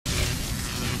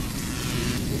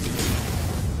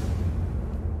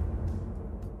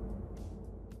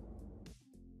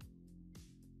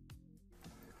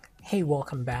Hey,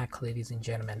 welcome back, ladies and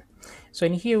gentlemen. So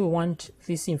in here we want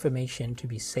this information to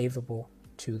be savable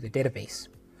to the database.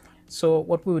 So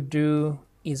what we would do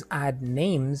is add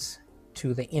names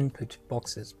to the input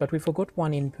boxes, but we forgot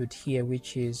one input here,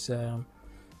 which is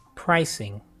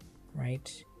pricing,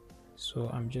 right? So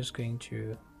I'm just going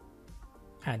to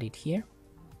add it here.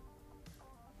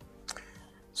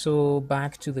 So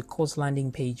back to the course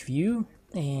landing page view,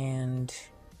 and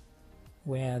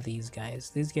where are these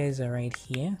guys? These guys are right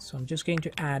here. So I'm just going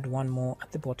to add one more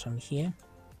at the bottom here.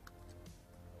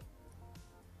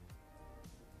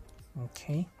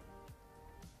 Okay.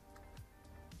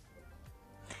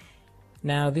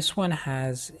 Now this one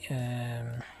has,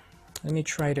 let me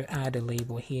try to add a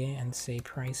label here and say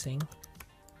pricing.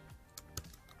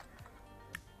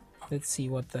 Let's see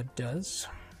what that does.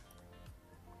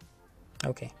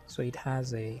 Okay, so it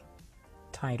has a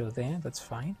title there, that's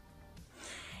fine.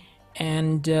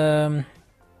 And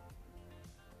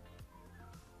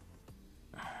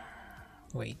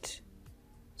wait,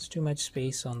 it's too much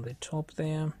space on the top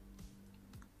there.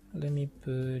 Let me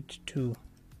put 2.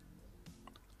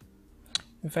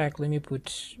 In fact, let me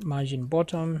put margin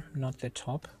bottom, not the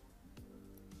top.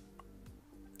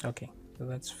 Okay, so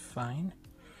that's fine.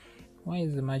 Why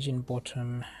is the margin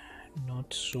bottom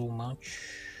not so much?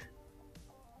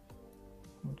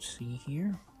 Let's see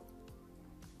here.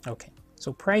 Okay,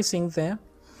 so pricing there.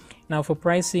 Now for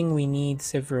pricing, we need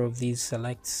several of these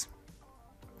selects.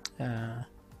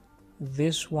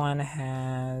 This one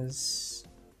has,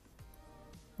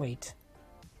 wait,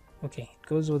 okay, it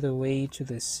goes all the way to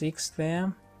the 6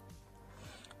 there,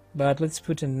 but let's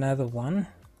put another one.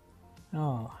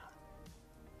 Oh,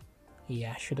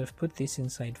 yeah, I should have put this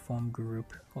inside form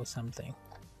group or something.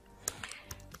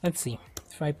 Let's see,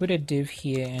 if I put a div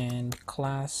here and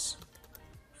class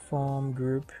form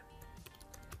group,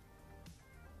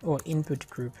 or input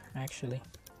group actually,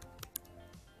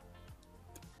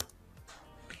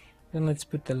 then let's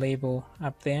put the label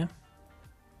up there.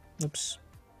 Oops.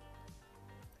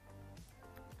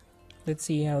 Let's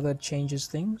see how that changes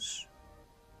things.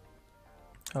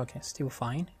 Okay, still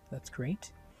fine, that's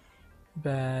great.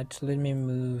 But let me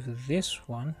move this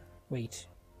one. Wait,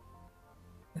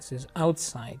 this is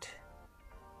outside.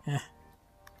 Let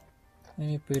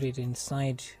me put it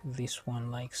inside this one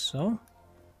like so.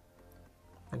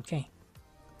 Okay.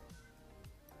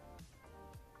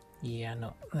 Yeah,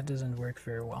 no, that doesn't work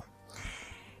very well.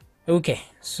 Okay,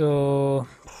 so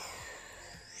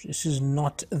this is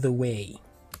not the way.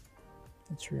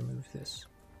 Let's remove this.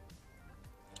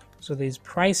 So there's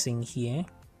pricing here,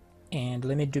 and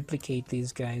let me duplicate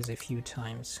these guys a few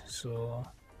times. So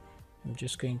I'm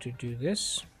just going to do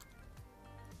this.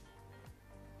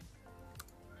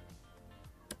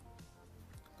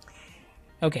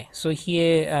 Okay, so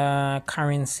here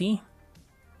currency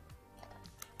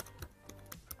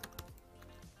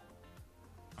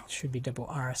should be double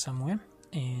R somewhere,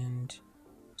 and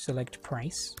select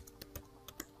price.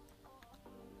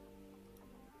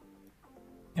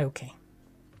 Okay.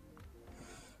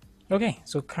 Okay,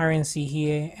 so currency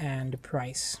here and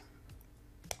price.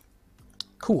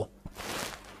 Cool.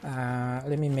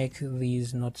 Let me make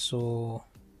these not so.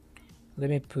 Let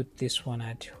me put this one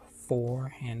at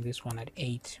 4 and this one at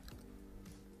 8.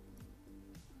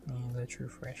 And let's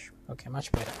refresh. Okay,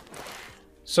 much better.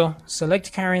 So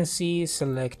select currency,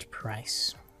 select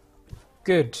price.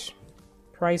 Good.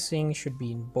 Pricing should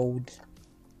be in bold,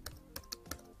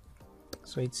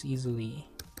 so it's easily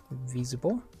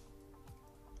visible.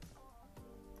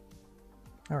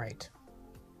 All right.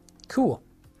 Cool.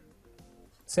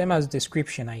 Same as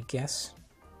description, I guess.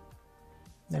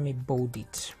 Let me bold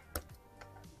it.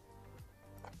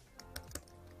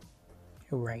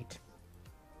 All right.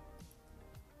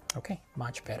 Okay,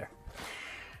 much better.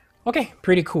 Okay,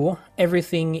 pretty cool.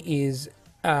 Everything is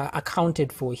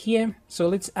accounted for here. So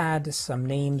let's add some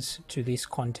names to this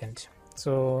content.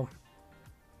 So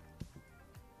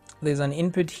there's an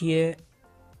input here.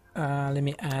 Let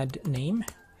me add name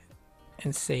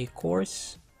and say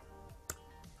course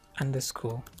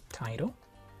underscore title.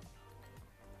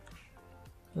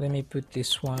 Let me put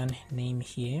this one name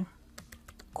here,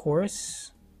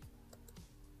 course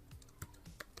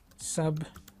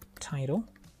subtitle.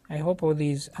 I hope all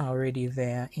these are already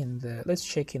there in the, let's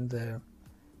check in the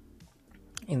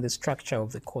structure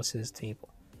of the courses table.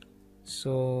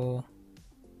 So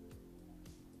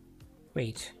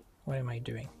wait, what am I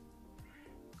doing?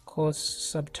 Course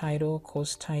subtitle,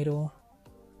 course title.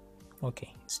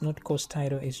 Okay, it's not course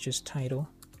title, it's just title,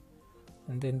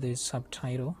 and then there's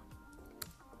subtitle,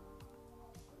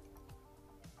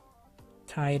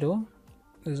 title.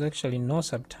 There's actually no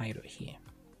subtitle here.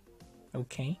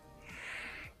 Okay.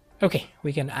 Okay,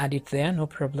 we can add it there, no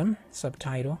problem.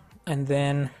 Subtitle, and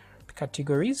then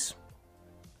categories.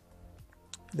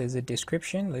 There's a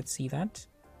description. Let's see that.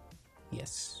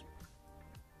 Yes.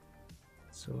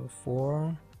 So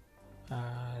for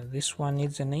this one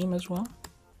needs a name as well.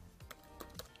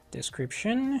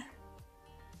 Description.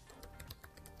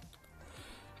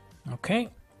 Okay,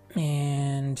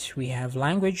 and we have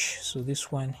language. So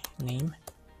this one, name,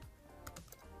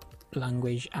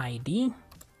 language ID.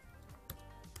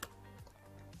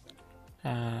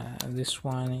 This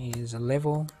one is a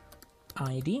level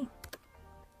ID,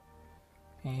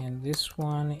 and this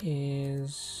one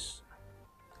is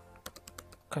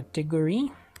category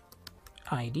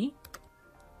ID.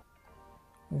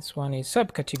 This one is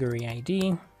subcategory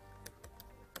ID.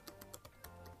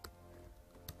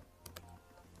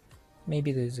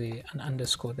 Maybe there's an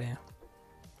underscore there.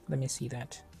 Let me see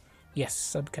that. Yes,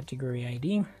 subcategory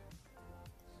ID.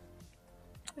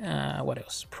 What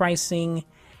else? Pricing.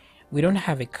 We don't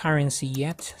have a currency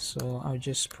yet, so I'll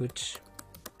just put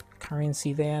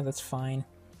currency there. That's fine.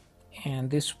 And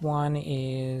this one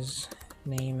is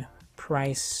name,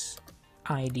 price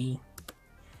ID.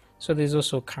 So there's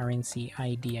also currency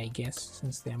ID, I guess,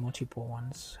 since there are multiple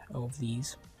ones of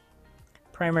these.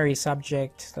 Primary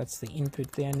subject, that's the input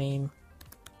there, name,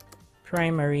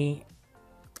 primary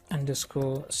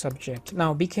underscore subject.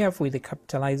 Now be careful with the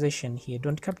capitalization here.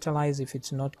 Don't capitalize if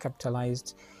it's not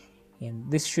capitalized.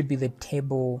 And this should be the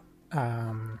table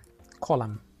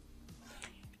column.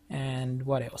 And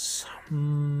what else?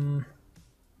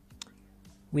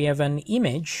 We have an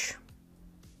image.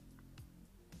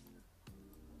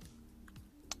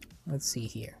 Let's see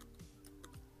here.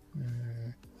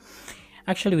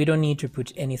 Actually, we don't need to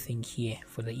put anything here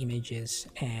for the images,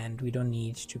 and we don't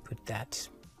need to put that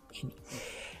in.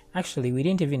 Actually, we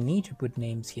didn't even need to put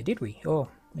names here, did we? Oh,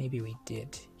 maybe we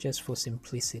did, just for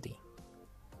simplicity.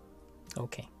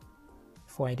 Okay,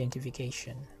 for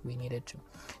identification we needed to.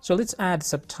 So let's add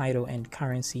subtitle and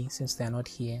currency since they're not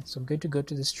here. So I'm going to go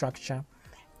to the structure,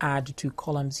 add 2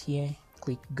 columns here,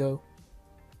 click go,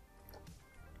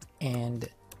 and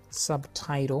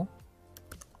subtitle,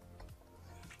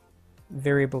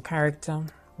 variable character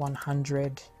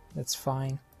 100, that's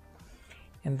fine.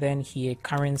 And then here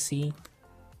currency.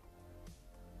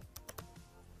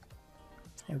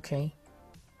 Okay,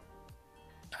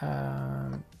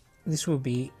 this will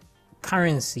be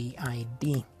currency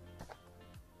ID.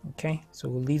 Okay, so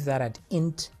we'll leave that at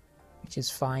int, which is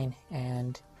fine.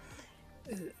 And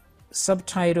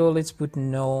subtitle, let's put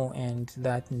no, and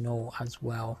that no as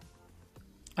well.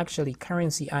 Actually,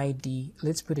 currency ID,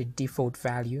 let's put a default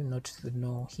value, not the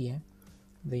no here.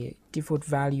 The default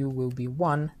value will be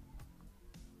 1,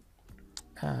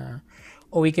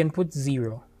 or we can put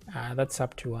 0. That's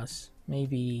up to us.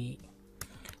 Maybe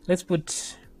let's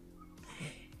put,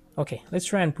 okay, let's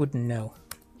try and put no,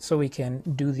 so we can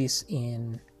do this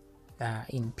in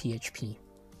PHP.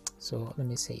 So let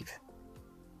me save.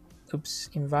 Oops,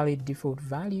 invalid default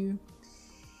value,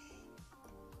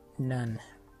 none.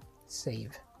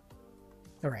 Save.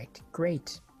 All right,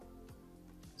 great.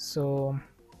 So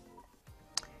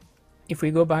if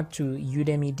we go back to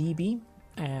Udemy DB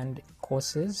and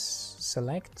courses,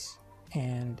 select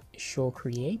and show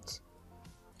create,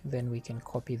 then we can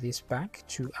copy this back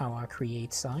to our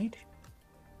create side.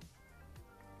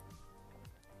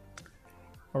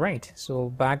 All right, so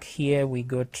back here we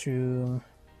go to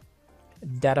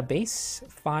database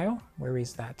file. Where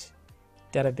is that?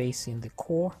 Database in the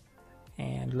core,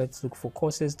 and let's look for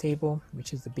courses table,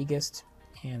 which is the biggest,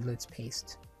 and let's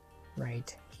paste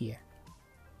right here.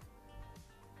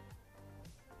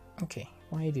 Okay,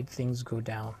 why did things go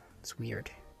down? It's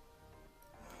weird.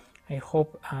 I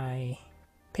hope I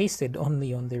pasted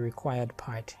only on the required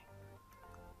part.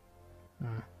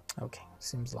 Okay,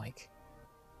 seems like.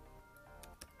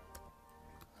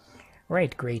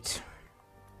 Right, great.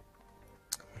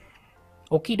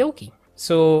 Okie dokie.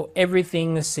 So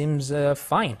everything seems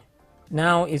fine.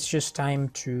 Now it's just time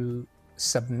to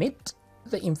submit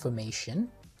the information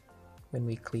when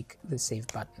we click the save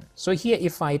button. So here,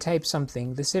 if I type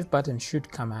something, the save button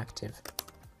should come active,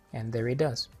 and there it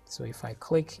does. So if I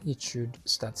click, it should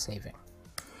start saving.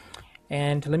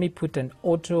 And let me put an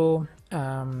auto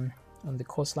on the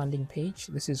course landing page.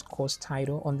 This is course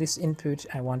title. On this input,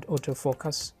 I want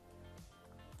autofocus.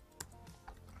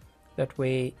 That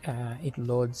way it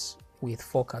loads with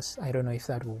focus. I don't know if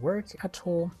that will work at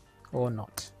all or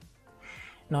not.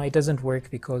 Now it doesn't work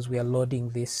because we are loading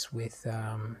this with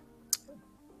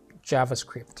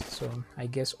JavaScript. So I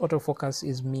guess autofocus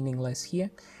is meaningless here.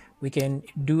 We can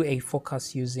do a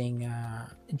focus using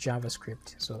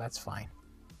JavaScript, so that's fine.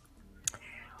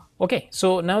 Okay,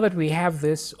 so now that we have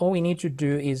this, all we need to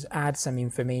do is add some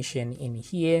information in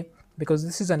here, because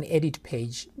this is an edit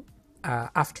page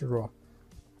after all.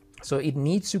 So it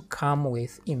needs to come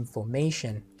with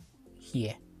information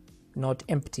here, not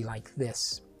empty like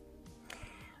this.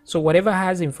 So whatever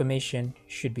has information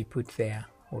should be put there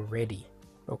already.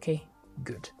 Okay,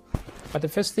 good. But the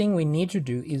first thing we need to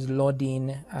do is load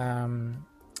in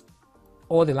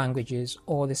all the languages,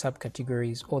 all the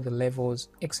subcategories, all the levels,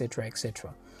 etc.,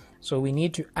 etc. So we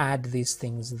need to add these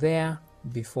things there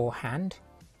beforehand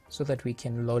so that we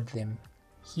can load them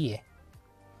here.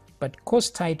 But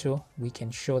course title, we can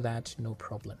show that no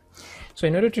problem. So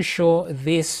in order to show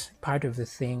this part of the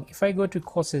thing, if I go to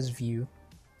courses view,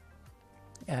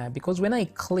 because when I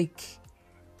click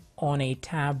on a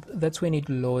tab, that's when it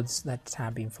loads that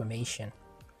tab information.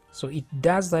 So it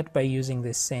does that by using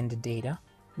the send data,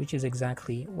 which is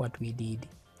exactly what we did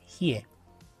here,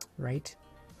 right?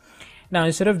 Now,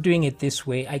 instead of doing it this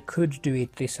way, I could do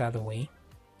it this other way.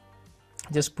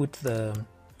 Just put the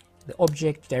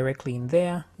object directly in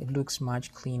there. It looks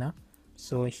much cleaner.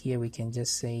 So here we can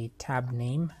just say tab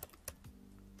name,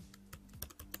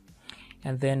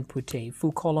 and then put a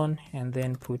full colon, and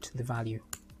then put the value,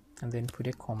 and then put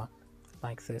a comma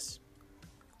like this.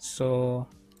 So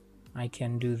I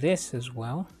can do this as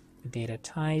well. Data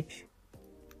type,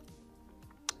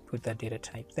 put that data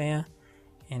type there,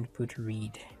 and put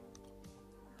read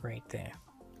right there.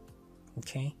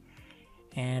 Okay,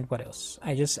 and what else?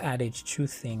 I just added two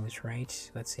things,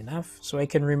 right? That's enough. So I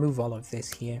can remove all of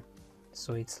this here,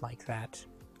 so it's like that.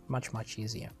 Much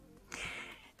easier.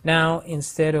 Now,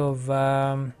 instead of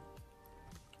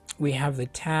we have the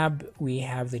tab, we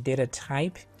have the data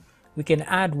type, we can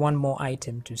add one more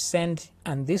item to send,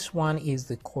 and this one is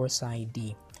the course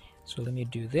ID. So let me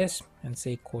do this and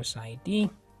say course ID.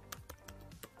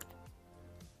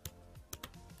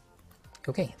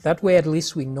 Okay, that way at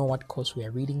least we know what course we are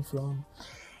reading from.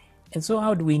 And so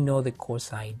how do we know the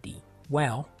course ID?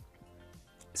 Well,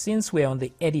 since we're on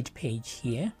the edit page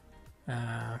here,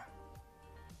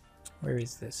 where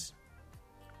is this?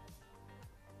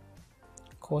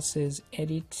 Courses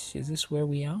edit, is this where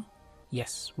we are?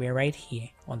 Yes, we're right here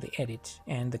on the edit,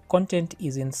 and the content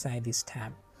is inside this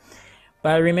tab.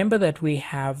 But remember that we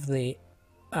have the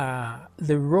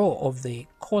row of the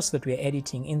course that we're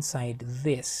editing inside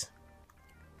this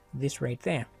right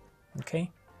there.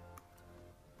 Okay,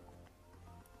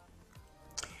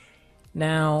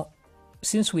 now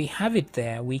since we have it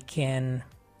there, we can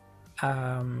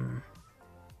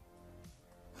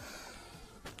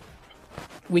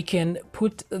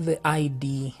put the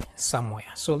ID somewhere.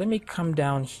 So let me come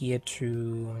down here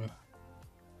to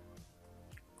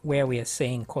where we are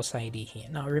saying course ID here.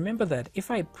 Now remember that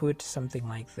if I put something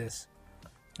like this,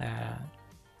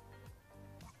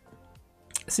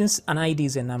 since an ID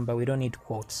is a number, we don't need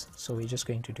quotes, so we're just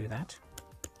going to do that.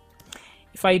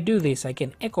 If I do this, I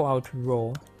can echo out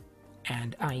row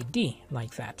and ID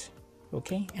like that,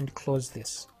 okay, and close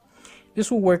this.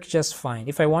 This will work just fine.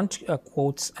 If I want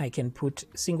quotes, I can put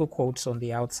single quotes on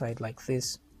the outside like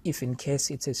this, if in case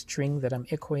it's a string that I'm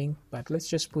echoing, but let's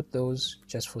just put those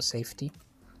just for safety.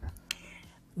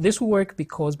 This will work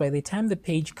because by the time the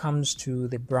page comes to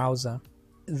the browser,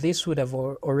 this would have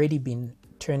already been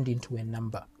turned into a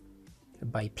number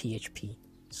by PHP.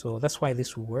 So that's why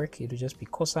this will work. It will just be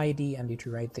course ID, and it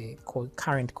will write the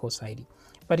current course ID.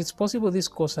 But it's possible this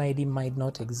course ID might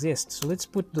not exist. So let's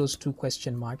put those two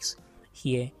question marks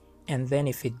here, and then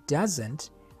if it doesn't,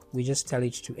 we just tell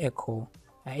it to echo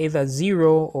either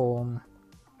 0 or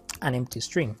an empty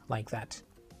string like that.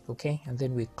 Okay, and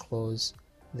then we close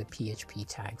the PHP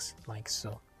tags like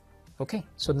so. Okay,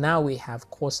 so now we have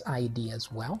course ID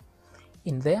as well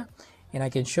in there, and I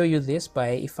can show you this by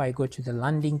if I go to the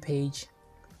landing page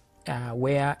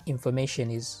where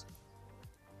information is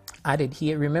added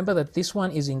here. Remember that this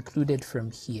one is included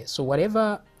from here, so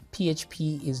whatever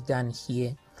PHP is done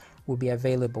here will be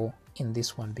available in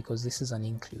this one because this is an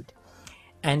include.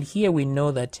 And here we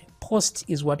know that post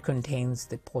is what contains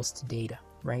the post data,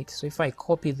 right? So if I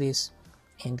copy this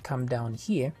and come down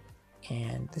here,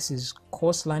 and this is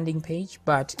course landing page,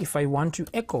 but if I want to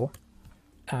echo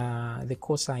the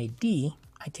course ID,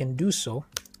 I can do so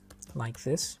like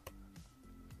this,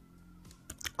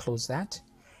 close that.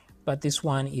 But this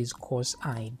one is course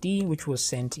ID, which was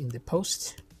sent in the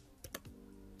post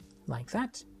like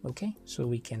that. Okay, so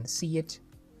we can see it.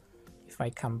 If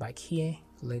I come back here,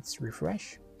 let's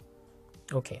refresh.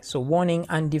 Okay, so warning,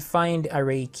 undefined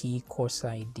array key course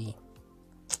ID.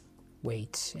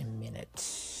 Wait a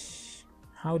minute,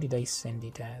 how did I send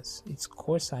it as? It's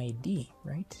course ID,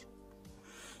 right?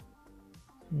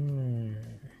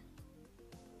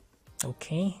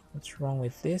 Okay, what's wrong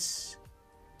with this?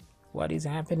 What is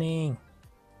happening?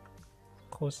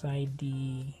 Course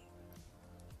ID.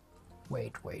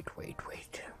 Wait.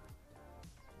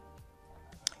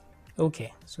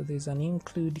 Okay, so there's an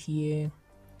include here.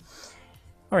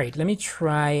 All right, let me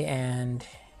try and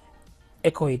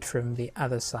echo it from the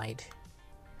other side.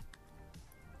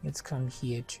 Let's come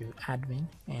here to admin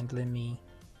and let me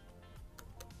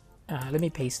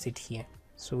paste it here.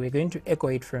 So we're going to echo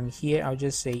it from here. I'll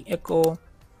just say echo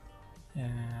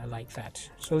like that.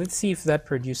 So let's see if that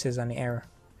produces an error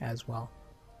as well.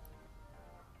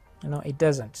 No, it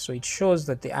doesn't. So it shows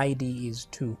that the ID is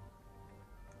 2.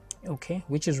 Okay,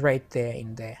 which is right there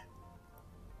in there.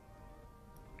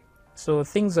 So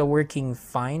things are working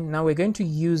fine. Now we're going to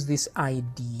use this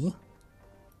ID.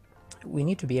 We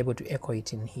need to be able to echo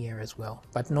it in here as well,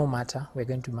 but no matter, we're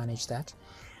going to manage that.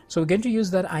 So we're going to use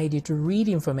that ID to read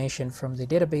information from the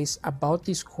database about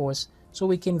this course, so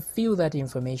we can fill that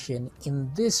information in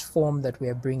this form that we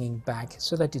are bringing back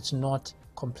so that it's not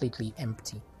completely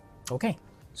empty. Okay,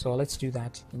 so let's do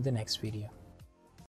that in the next video.